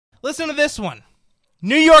Listen to this one.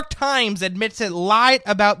 New York Times admits it lied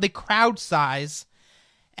about the crowd size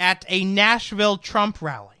at a Nashville Trump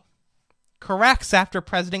rally. Corrects after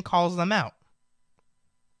president calls them out.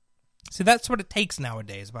 See, that's what it takes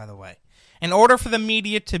nowadays, by the way. In order for the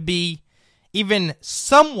media to be even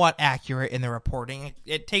somewhat accurate in their reporting,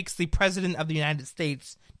 it takes the president of the United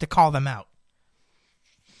States to call them out.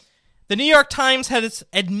 The New York Times has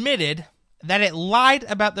admitted that it lied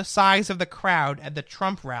about the size of the crowd at the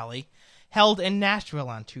Trump rally held in Nashville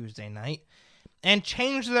on Tuesday night and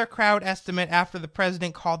changed their crowd estimate after the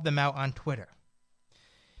president called them out on Twitter.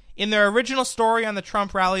 In their original story on the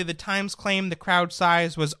Trump rally, the Times claimed the crowd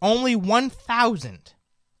size was only 1,000,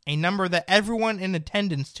 a number that everyone in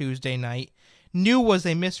attendance Tuesday night knew was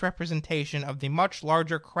a misrepresentation of the much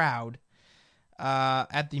larger crowd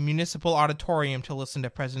at the Municipal Auditorium to listen to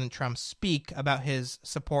President Trump speak about his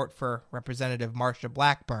support for Representative Marsha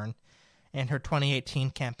Blackburn and her 2018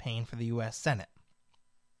 campaign for the U.S. Senate.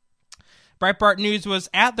 Breitbart News was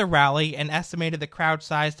at the rally and estimated the crowd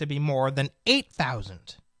size to be more than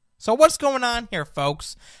 8,000. So what's going on here,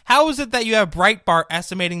 folks? How is it that you have Breitbart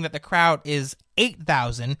estimating that the crowd is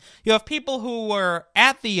 8,000? You have people who were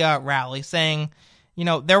at the rally saying, you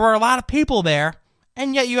know, there were a lot of people there,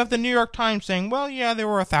 and yet you have the New York Times saying, well, yeah, there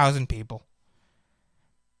were 1,000 people.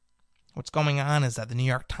 What's going on is that the New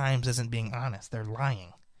York Times isn't being honest. They're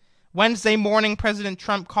lying. Wednesday morning, President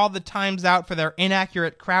Trump called the Times out for their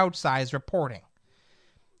inaccurate crowd size reporting.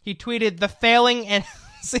 He tweeted, the failing and...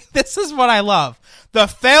 See, this is what I love. The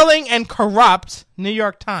failing and corrupt New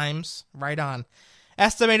York Times, right on,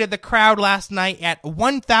 estimated the crowd last night at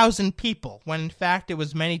 1,000 people, when in fact it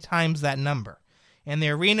was many times that number, and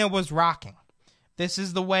the arena was rocking. This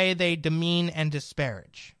is the way they demean and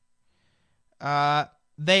disparage.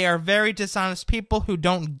 They are very dishonest people who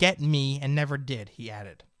don't get me and never did, he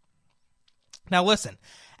added. Now listen,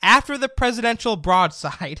 after the presidential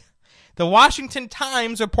broadside, the Washington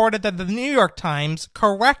Times reported that the New York Times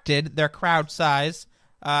corrected their crowd size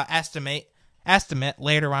estimate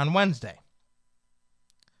later on Wednesday.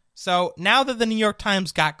 So now that the New York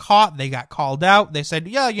Times got caught, they got called out. They said,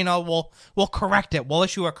 yeah, you know, we'll correct it. We'll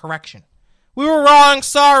issue a correction. We were wrong.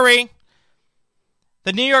 Sorry.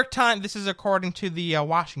 The New York Times, this is according to the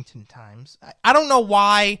Washington Times. I don't know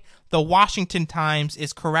why the Washington Times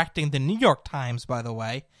is correcting the New York Times, by the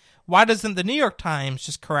way. Why doesn't the New York Times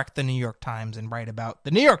just correct the New York Times and write about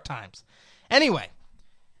the New York Times? Anyway,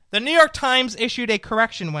 the New York Times issued a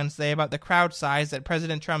correction Wednesday about the crowd size at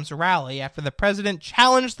President Trump's rally after the president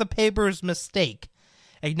challenged the paper's mistake,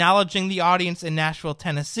 acknowledging the audience in Nashville,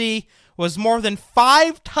 Tennessee, was more than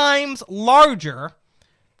 5 times larger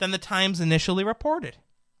than the Times initially reported.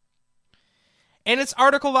 In its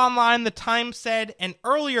article online, the Times said an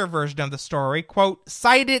earlier version of the story, quote,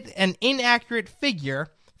 cited an inaccurate figure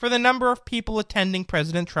for the number of people attending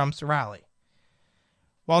President Trump's rally.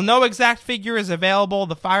 While no exact figure is available,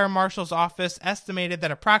 the fire marshal's office estimated that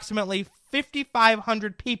approximately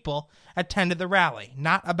 5,500 people attended the rally,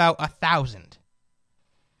 not about 1,000.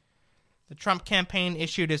 The Trump campaign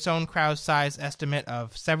issued its own crowd size estimate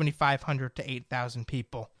of 7,500 to 8,000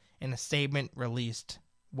 people in a statement released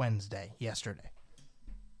yesterday.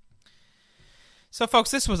 So, folks,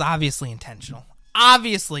 this was obviously intentional.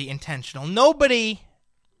 Obviously intentional. Nobody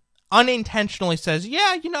unintentionally says,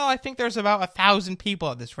 yeah, you know, I think there's about 1,000 people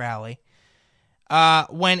at this rally,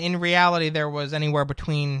 when in reality there was anywhere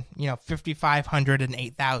between, 5,500 and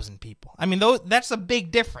 8,000 people. I mean, that's a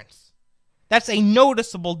big difference. That's a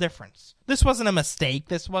noticeable difference. This wasn't a mistake.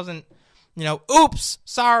 This wasn't, oops,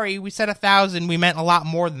 sorry, we said 1,000. We meant a lot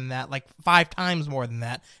more than that, like 5 times more than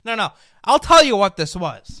that. No. I'll tell you what this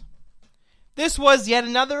was. This was yet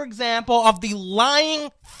another example of the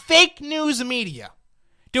lying fake news media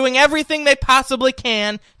doing everything they possibly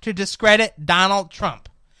can to discredit Donald Trump.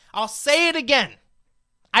 I'll say it again.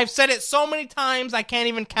 I've said it so many times I can't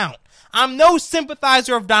even count. I'm no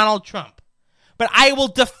sympathizer of Donald Trump, but I will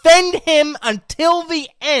defend him until the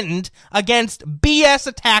end against BS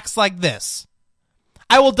attacks like this.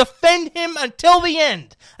 I will defend him until the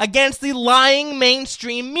end against the lying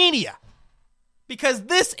mainstream media, because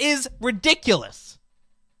this is ridiculous.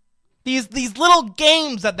 These little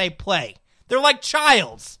games that they play, they're like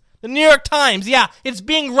childs. The New York Times, yeah, it's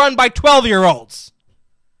being run by 12-year-olds.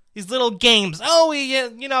 These little games. Oh,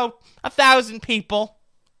 1,000 people.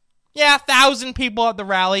 Yeah, 1,000 people at the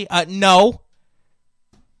rally. No.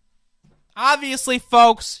 Obviously,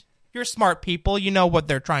 folks, you're smart people. You know what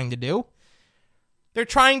they're trying to do. They're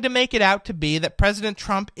trying to make it out to be that President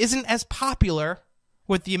Trump isn't as popular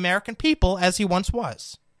with the American people as he once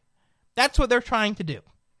was. That's what they're trying to do.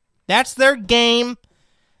 That's their game.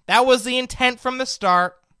 That was the intent from the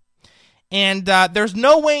start. And there's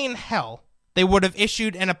no way in hell they would have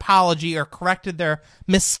issued an apology or corrected their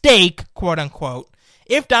mistake, quote unquote,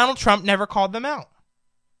 if Donald Trump never called them out.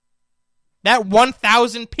 That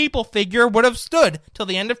 1,000 people figure would have stood till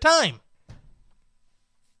the end of time.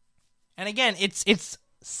 And again, it's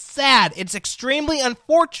sad. It's extremely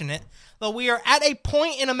unfortunate that we are at a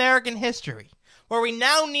point in American history where we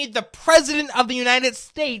now need the President of the United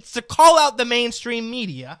States to call out the mainstream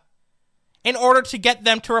media in order to get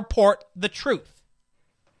them to report the truth.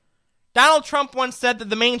 Donald Trump once said that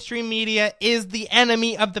the mainstream media is the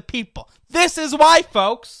enemy of the people. This is why,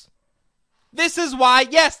 folks. This is why,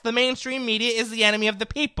 yes, the mainstream media is the enemy of the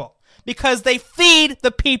people. Because they feed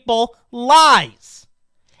the people lies.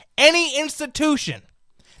 Any institution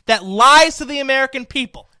that lies to the American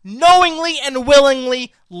people, knowingly and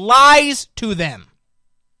willingly lies to them,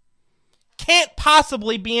 can't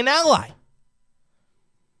possibly be an ally.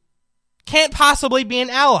 Can't possibly be an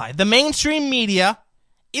ally. The mainstream media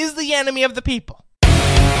is the enemy of the people.